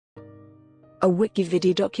a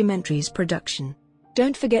WikiVidi documentaries production.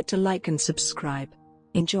 Don't forget to like and subscribe.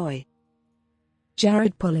 Enjoy.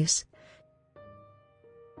 Jared Polis.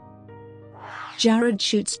 Jared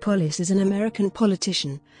Schutz Polis is an American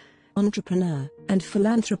politician, entrepreneur, and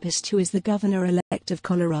philanthropist who is the governor-elect of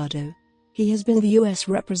Colorado. He has been the U.S.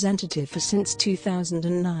 representative since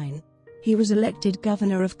 2009. He was elected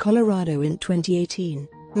governor of Colorado in 2018,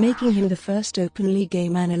 making him the first openly gay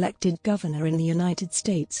man elected governor in the United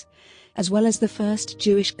States, as well as the first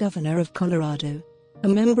Jewish governor of Colorado, a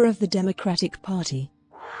member of the Democratic Party.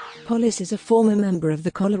 Polis is a former member of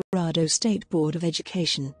the Colorado State Board of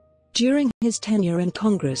Education. During his tenure in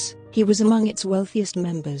Congress, he was among its wealthiest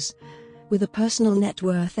members, with a personal net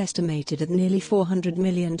worth estimated at nearly $400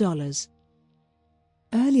 million.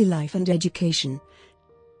 Early life and education.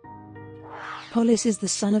 Polis is the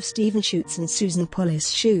son of Stephen Schutz and Susan Polis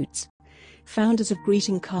Schutz, founders of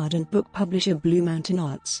greeting card and book publisher Blue Mountain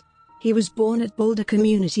Arts. He was born at Boulder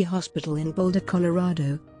Community Hospital in Boulder,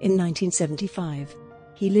 Colorado, in 1975.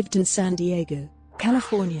 He lived in San Diego,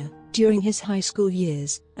 California, during his high school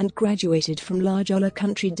years, and graduated from La Jolla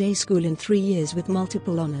Country Day School in 3 years with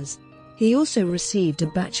multiple honors. He also received a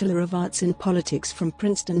Bachelor of Arts in Politics from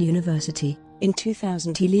Princeton University. In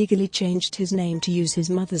 2000 he legally changed his name to use his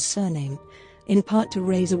mother's surname, in part to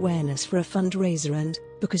raise awareness for a fundraiser and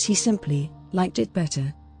because he simply liked it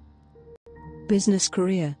better. Business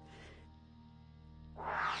career.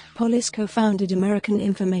 Polis co-founded American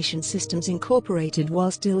Information Systems Incorporated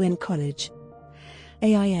while still in college.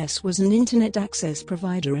 AIS was an internet access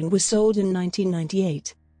provider and was sold in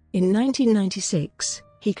 1998. In 1996,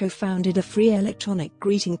 he co-founded a free electronic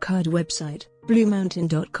greeting card website,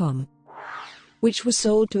 BlueMountain.com, which was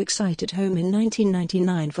sold to Excite at Home in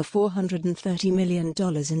 1999 for $430 million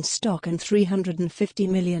in stock and $350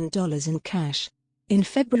 million in cash. In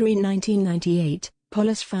February 1998,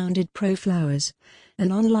 Polis founded ProFlowers,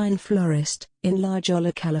 an online florist, in La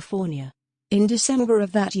Jolla, California. In December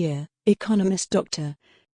of that year, economist Dr.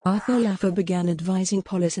 Arthur Laffer began advising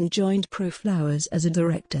Polis and joined ProFlowers as a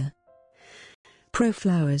director.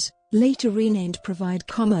 ProFlowers, later renamed Provide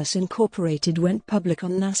Commerce Incorporated, went public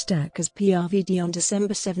on NASDAQ as PRVD on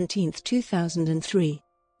December 17, 2003.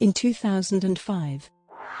 In 2005,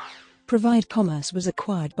 Provide Commerce was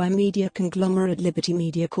acquired by media conglomerate Liberty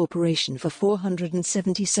Media Corporation for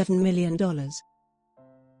 $477 million.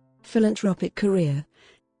 Philanthropic career.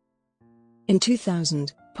 In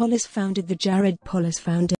 2000, Polis founded the Jared Polis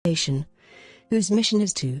Foundation, whose mission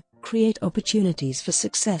is to create opportunities for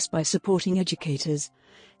success by supporting educators,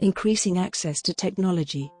 increasing access to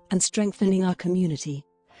technology, and strengthening our community.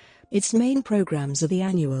 Its main programs are the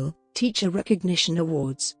annual Teacher Recognition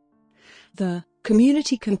Awards, the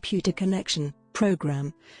Community Computer Connection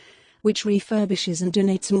program, which refurbishes and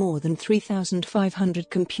donates more than 3,500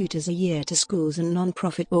 computers a year to schools and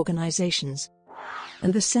non-profit organizations,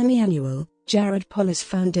 and the semi-annual Jared Polis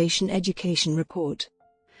Foundation Education Report.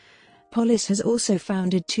 Polis has also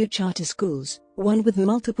founded 2 charter schools, one with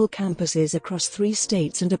multiple campuses across 3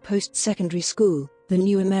 states and a post-secondary school, the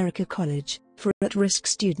New America College, for at-risk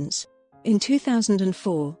students. In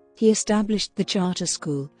 2004, he established the charter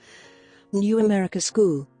school, New America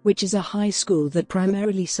School, which is a high school that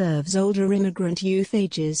primarily serves older immigrant youth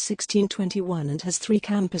ages 16-21 and has 3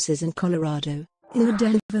 campuses in Colorado, in the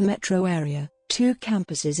Denver metro area, 2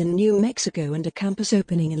 campuses in New Mexico and a campus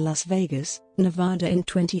opening in Las Vegas, Nevada in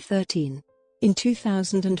 2013. In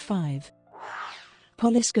 2005,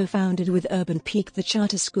 Polis co-founded with Urban Peak the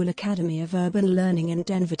Charter School Academy of Urban Learning in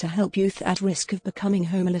Denver to help youth at risk of becoming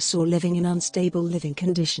homeless or living in unstable living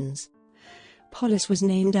conditions. Polis was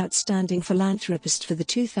named Outstanding Philanthropist for the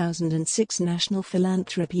 2006 National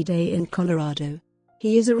Philanthropy Day in Colorado.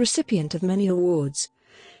 He is a recipient of many awards,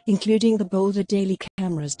 including the Boulder Daily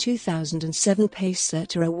Camera's 2007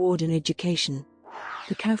 Pacesetter Award in Education,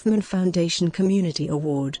 the Kaufman Foundation Community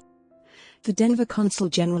Award, the Denver Consul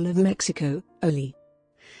General of Mexico, OLI,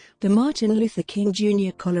 the Martin Luther King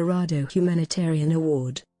Jr. Colorado Humanitarian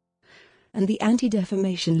Award, and the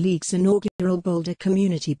Anti-Defamation League's inaugural Boulder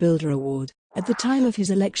Community Builder Award. At the time of his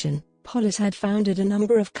election, Polis had founded a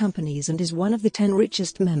number of companies and is one of the 10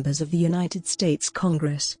 richest members of the United States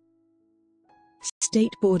Congress.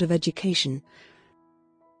 State Board of Education.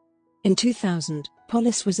 In 2000,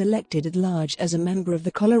 Polis was elected at large as a member of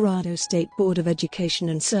the Colorado State Board of Education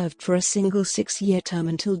and served for a single 6-year term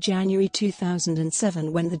until January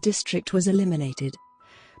 2007 when the district was eliminated.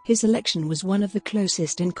 His election was one of the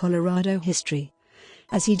closest in Colorado history,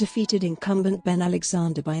 as he defeated incumbent Ben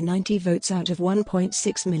Alexander by 90 votes out of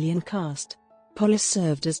 1.6 million cast. Polis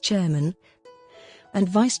served as chairman and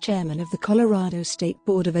vice chairman of the Colorado State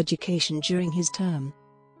Board of Education during his term.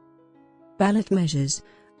 Ballot measures.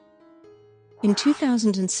 In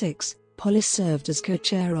 2006, Polis served as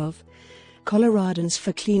co-chair of Coloradans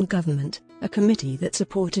for Clean Government, a committee that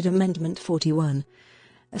supported Amendment 41,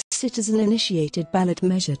 a citizen-initiated ballot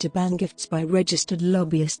measure to ban gifts by registered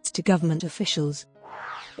lobbyists to government officials,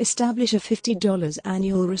 establish a $50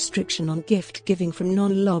 annual restriction on gift-giving from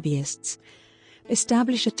non-lobbyists,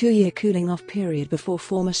 establish a 2-year cooling-off period before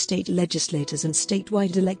former state legislators and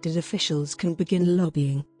statewide elected officials can begin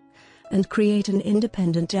lobbying, and create an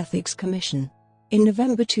independent ethics commission. In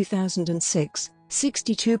November 2006,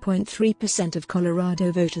 62.3% of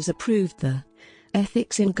Colorado voters approved the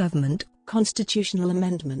Ethics in Government constitutional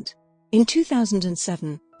amendment. In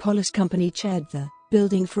 2007, Polis Company chaired the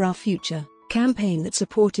Building for Our Future campaign that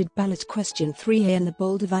supported ballot question 3A in the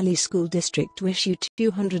Boulder Valley School District to issue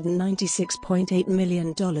 $296.8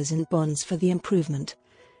 million in bonds for the improvement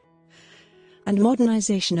and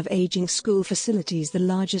modernization of aging school facilities, the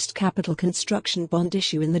largest capital construction bond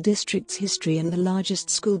issue in the district's history and the largest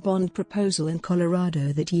school bond proposal in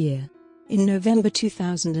Colorado that year. In November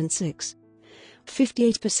 2006,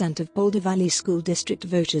 58% of Boulder Valley School District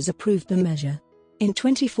voters approved the measure. In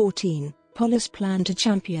 2014, Polis planned to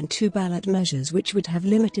champion 2 ballot measures which would have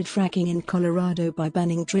limited fracking in Colorado by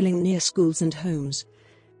banning drilling near schools and homes,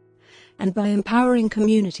 and by empowering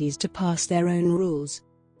communities to pass their own rules.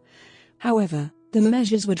 However, the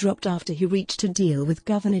measures were dropped after he reached a deal with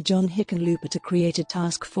Governor John Hickenlooper to create a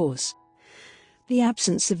task force. The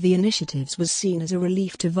absence of the initiatives was seen as a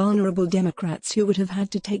relief to vulnerable Democrats who would have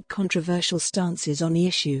had to take controversial stances on the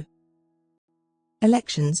issue.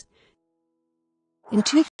 Elections. In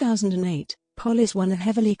 2008, Polis won a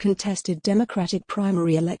heavily contested Democratic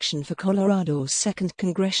primary election for Colorado's 2nd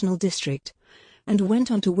Congressional District, and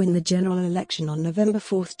went on to win the general election on November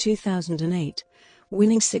 4, 2008.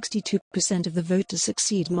 Winning 62% of the vote to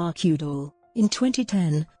succeed Mark Udall. In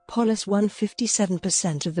 2010, Polis won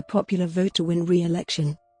 57% of the popular vote to win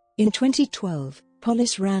re-election. In 2012,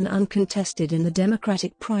 Polis ran uncontested in the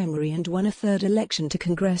Democratic primary and won a 3rd election to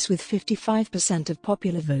Congress with 55% of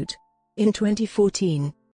popular vote. In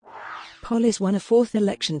 2014, Polis won a 4th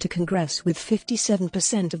election to Congress with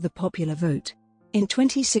 57% of the popular vote. In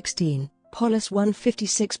 2016, Polis won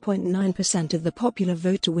 56.9% of the popular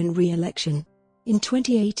vote to win re-election. In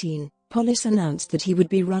 2018, Polis announced that he would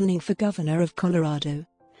be running for governor of Colorado.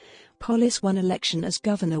 Polis won election as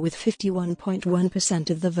governor with 51.1%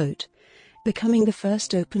 of the vote, becoming the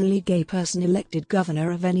first openly gay person elected governor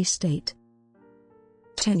of any state.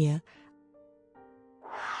 Tenure.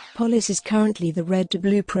 Polis is currently the Red to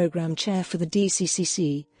Blue program chair for the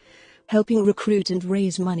DCCC, helping recruit and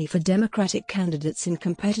raise money for Democratic candidates in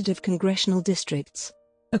competitive congressional districts.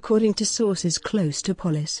 According to sources close to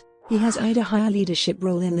Polis, he has eyed a higher leadership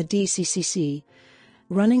role in the DCCC,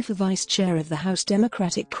 running for vice chair of the House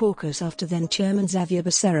Democratic Caucus after then-Chairman Xavier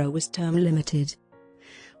Becerra was term limited.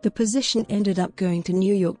 The position ended up going to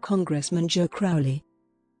New York Congressman Joe Crowley.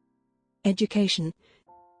 Education.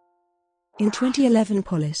 In 2011,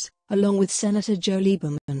 Polis, along with Senator Joe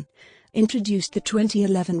Lieberman, introduced the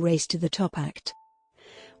 2011 Race to the Top Act.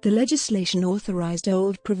 The legislation authorized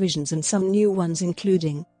old provisions and some new ones,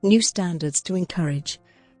 including new standards to encourage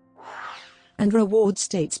and reward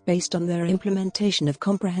states based on their implementation of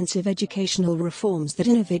comprehensive educational reforms that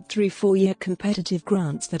innovate through 4-year competitive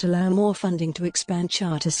grants that allow more funding to expand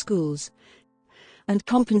charter schools and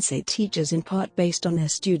compensate teachers in part based on their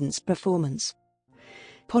students' performance.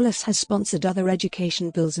 Polis has sponsored other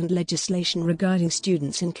education bills and legislation regarding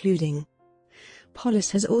students, including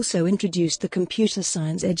Polis has also introduced the Computer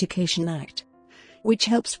Science Education Act, which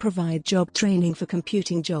helps provide job training for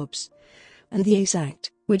computing jobs, and the ACE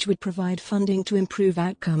Act, which would provide funding to improve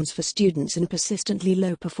outcomes for students in persistently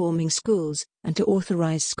low-performing schools, and to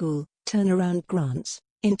authorize school turnaround grants.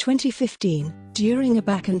 In 2015, during a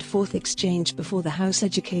back-and-forth exchange before the House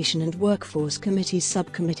Education and Workforce Committee's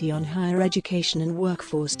Subcommittee on Higher Education and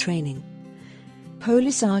Workforce Training,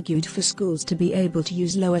 Polis argued for schools to be able to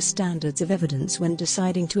use lower standards of evidence when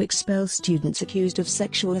deciding to expel students accused of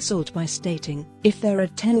sexual assault by stating, if there are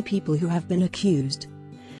 10 people who have been accused,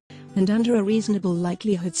 and under a reasonable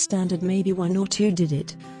likelihood standard maybe 1 or 2 did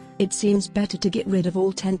it, it seems better to get rid of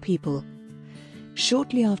all 10 people.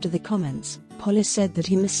 Shortly after the comments, Polis said that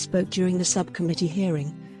he misspoke during the subcommittee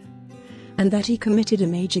hearing, and that he committed a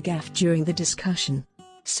major gaffe during the discussion.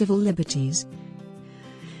 Civil liberties.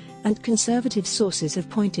 And conservative sources have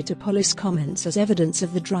pointed to Polis' comments as evidence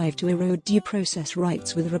of the drive to erode due process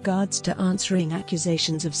rights with regards to answering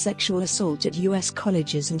accusations of sexual assault at U.S.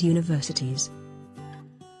 colleges and universities.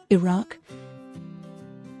 Iraq.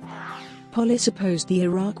 Polis opposed the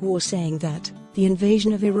Iraq War, saying that The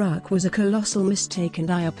invasion of Iraq was a colossal mistake and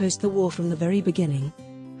I opposed the war from the very beginning.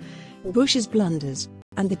 Bush's blunders,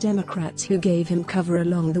 and the Democrats who gave him cover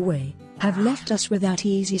along the way, have left us without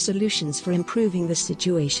easy solutions for improving the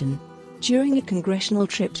situation. During a congressional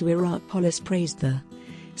trip to Iraq, Polis praised the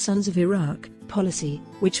Sons of Iraq policy,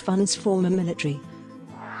 which funds former military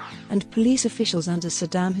and police officials under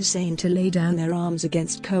Saddam Hussein to lay down their arms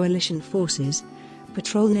against coalition forces,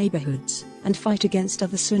 patrol neighborhoods, and fight against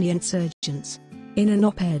other Sunni insurgents. In an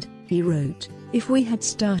op-ed, he wrote, "If we had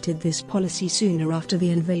started this policy sooner after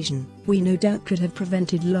the invasion, we no doubt could have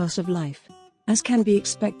prevented loss of life. As can be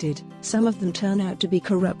expected, some of them turn out to be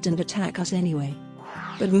corrupt and attack us anyway.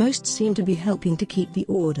 But most seem to be helping to keep the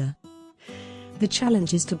order. The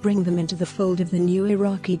challenge is to bring them into the fold of the new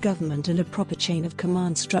Iraqi government and a proper chain of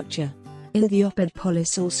command structure." In the op-ed,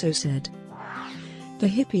 Polis also said, "The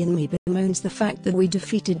hippie in me bemoans the fact that we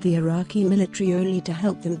defeated the Iraqi military only to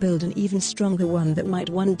help them build an even stronger one that might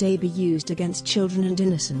one day be used against children and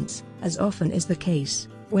innocents, as often is the case.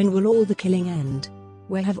 When will all the killing end?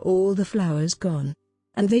 Where have all the flowers gone?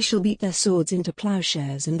 And they shall beat their swords into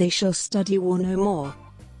plowshares and they shall study war no more."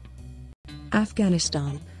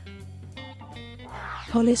 Afghanistan.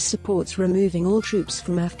 Polis supports removing all troops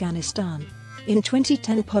from Afghanistan. In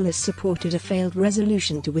 2010, Polis supported a failed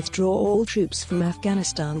resolution to withdraw all troops from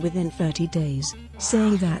Afghanistan within 30 days,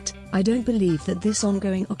 saying that, "I don't believe that this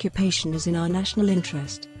ongoing occupation is in our national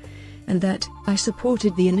interest," and that, "I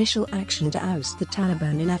supported the initial action to oust the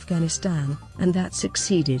Taliban in Afghanistan, and that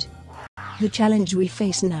succeeded. The challenge we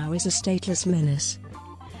face now is a stateless menace."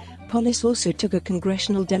 Polis also took a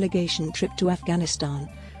congressional delegation trip to Afghanistan,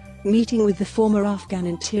 meeting with the former Afghan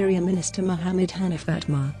Interior Minister Mohammed Hanif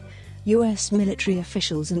Atmar, U.S. military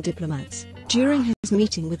officials and diplomats. During his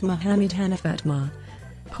meeting with Mohammed Hanif Atmar,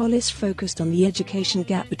 Polis focused on the education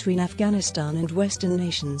gap between Afghanistan and Western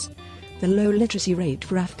nations, the low literacy rate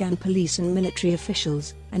for Afghan police and military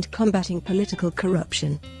officials, and combating political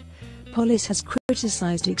corruption. Polis has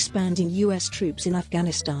criticized expanding U.S. troops in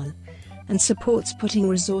Afghanistan, and supports putting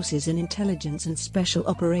resources in intelligence and special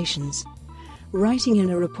operations, writing in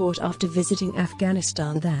a report after visiting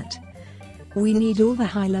Afghanistan that, "We need all the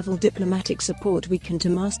high-level diplomatic support we can to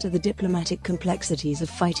master the diplomatic complexities of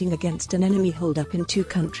fighting against an enemy holdup in two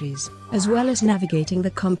countries, as well as navigating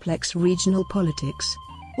the complex regional politics."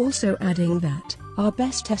 Also adding that, "Our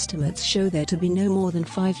best estimates show there to be no more than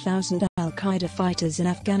 5,000 al-Qaeda fighters in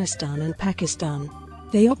Afghanistan and Pakistan.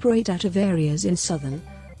 They operate out of areas in southern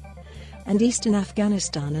and eastern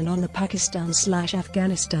Afghanistan and on the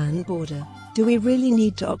Pakistan/Afghanistan border. Do we really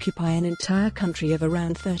need to occupy an entire country of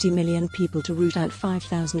around 30 million people to root out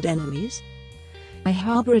 5,000 enemies?" I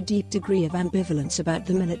harbor a deep degree of ambivalence about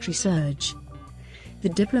the military surge. The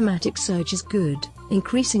diplomatic surge is good,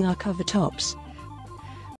 increasing our cover tops,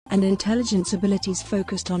 and intelligence abilities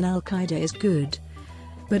focused on al-Qaeda is good.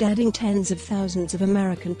 But adding tens of thousands of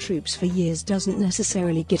American troops for years doesn't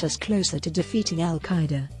necessarily get us closer to defeating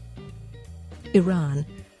al-Qaeda. Iran.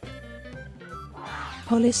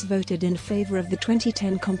 Polis voted in favor of the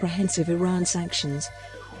 2010 Comprehensive Iran Sanctions,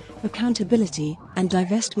 Accountability, and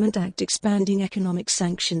Divestment Act, expanding economic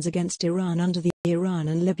sanctions against Iran under the Iran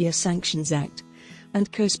and Libya Sanctions Act, and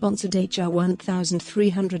co-sponsored H.R.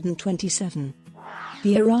 1327.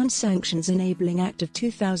 The Iran Sanctions Enabling Act of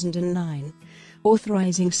 2009,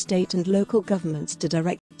 authorizing state and local governments to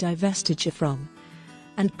direct divestiture from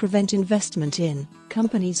and prevent investment in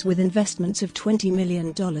companies with investments of $20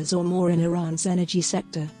 million or more in Iran's energy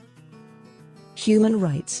sector. Human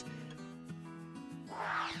rights.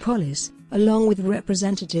 Polis, along with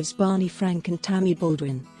Representatives Barney Frank and Tammy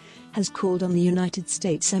Baldwin, has called on the United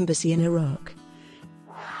States Embassy in Iraq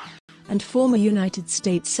and former United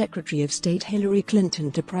States Secretary of State Hillary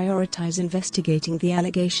Clinton to prioritize investigating the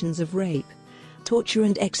allegations of rape, torture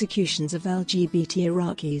and executions of LGBT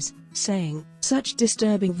Iraqis, saying, "Such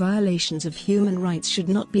disturbing violations of human rights should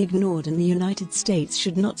not be ignored and the United States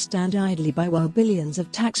should not stand idly by while billions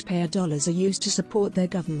of taxpayer dollars are used to support their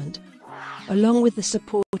government." Along with the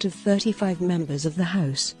support of 35 members of the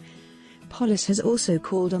House, Polis has also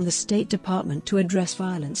called on the State Department to address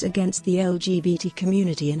violence against the LGBT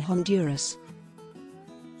community in Honduras.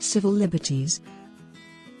 Civil liberties.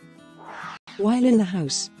 While in the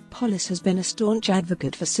House, Polis has been a staunch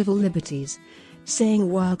advocate for civil liberties, saying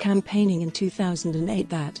while campaigning in 2008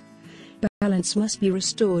 that balance must be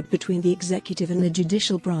restored between the executive and the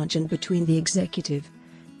judicial branch and between the executive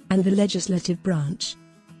and the legislative branch.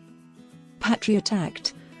 Patriot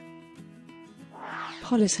Act.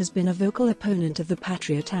 Polis has been a vocal opponent of the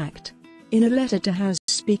Patriot Act. In a letter to House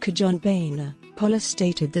Speaker John Boehner, Polis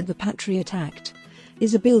stated that the Patriot Act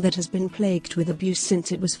is a bill that has been plagued with abuse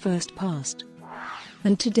since it was first passed.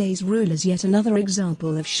 And today's rule is yet another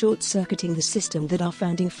example of short-circuiting the system that our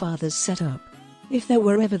founding fathers set up. If there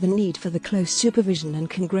were ever the need for the close supervision and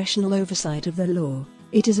congressional oversight of the law,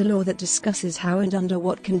 it is a law that discusses how and under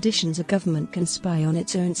what conditions a government can spy on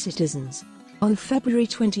its own citizens. On February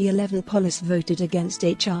 2011, Polis voted against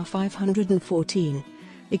H.R. 514,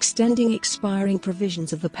 extending expiring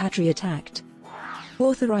provisions of the Patriot Act,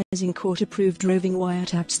 authorizing court-approved roving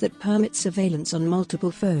wiretaps that permit surveillance on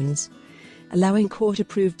multiple phones, allowing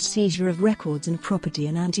court-approved seizure of records and property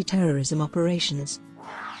in anti-terrorism operations,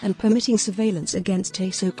 and permitting surveillance against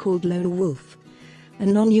a so-called lone wolf, a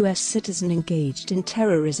non-US citizen engaged in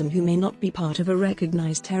terrorism who may not be part of a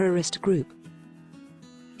recognized terrorist group.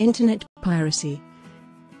 Internet piracy.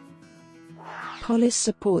 Polis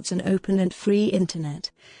supports an open and free internet,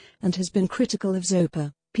 and has been critical of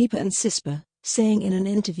ZOPA, PIPA and CISPA, saying in an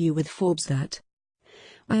interview with Forbes that,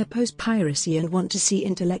 "I oppose piracy and want to see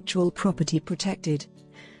intellectual property protected,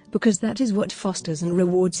 because that is what fosters and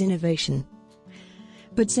rewards innovation.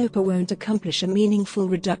 But ZOPA won't accomplish a meaningful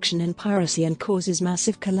reduction in piracy and causes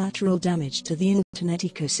massive collateral damage to the internet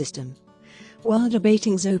ecosystem." While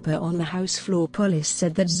debating ZOPA on the House floor, Polis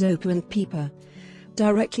said that ZOPA and PIPA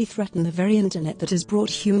directly threaten the very internet that has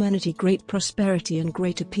brought humanity great prosperity and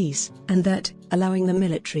greater peace, and that, allowing the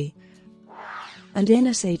military and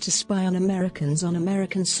NSA to spy on Americans on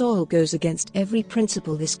American soil goes against every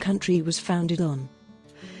principle this country was founded on.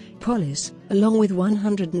 Polis, along with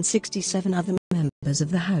 167 other members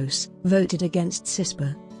of the House, voted against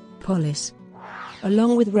CISPA. Polis,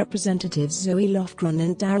 along with Representatives Zoe Lofgren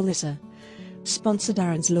and Darrell Issa, sponsored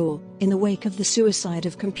Aaron's Law, in the wake of the suicide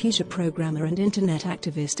of computer programmer and internet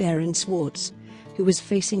activist Aaron Swartz, who was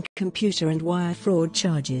facing computer and wire fraud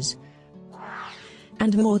charges,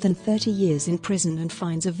 and more than 30 years in prison and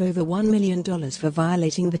fines of over $1 million for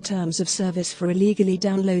violating the terms of service for illegally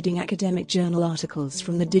downloading academic journal articles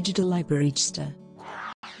from the digital library register.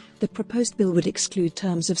 The proposed bill would exclude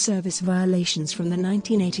terms of service violations from the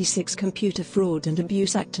 1986 Computer Fraud and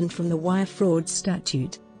Abuse Act and from the Wire Fraud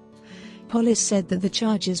Statute. Polis said that the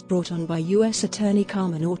charges brought on by U.S. Attorney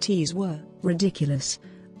Carmen Ortiz were ridiculous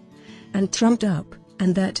and trumped up,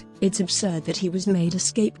 and that it's absurd that he was made a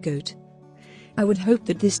scapegoat. "I would hope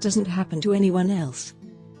that this doesn't happen to anyone else."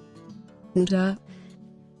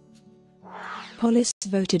 Polis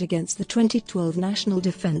voted against the 2012 National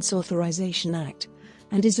Defense Authorization Act,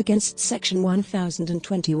 and is against Section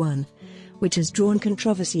 1021, which has drawn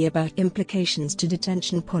controversy about implications to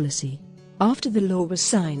detention policy. After the law was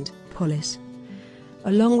signed, Polis,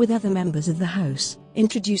 along with other members of the House,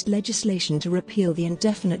 introduced legislation to repeal the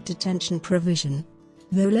indefinite detention provision.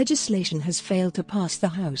 Though legislation has failed to pass the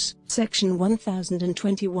House, Section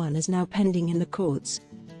 1021 is now pending in the courts.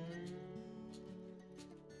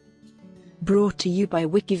 Brought to you by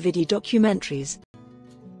WikiVidi Documentaries.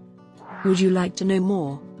 Would you like to know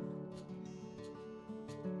more?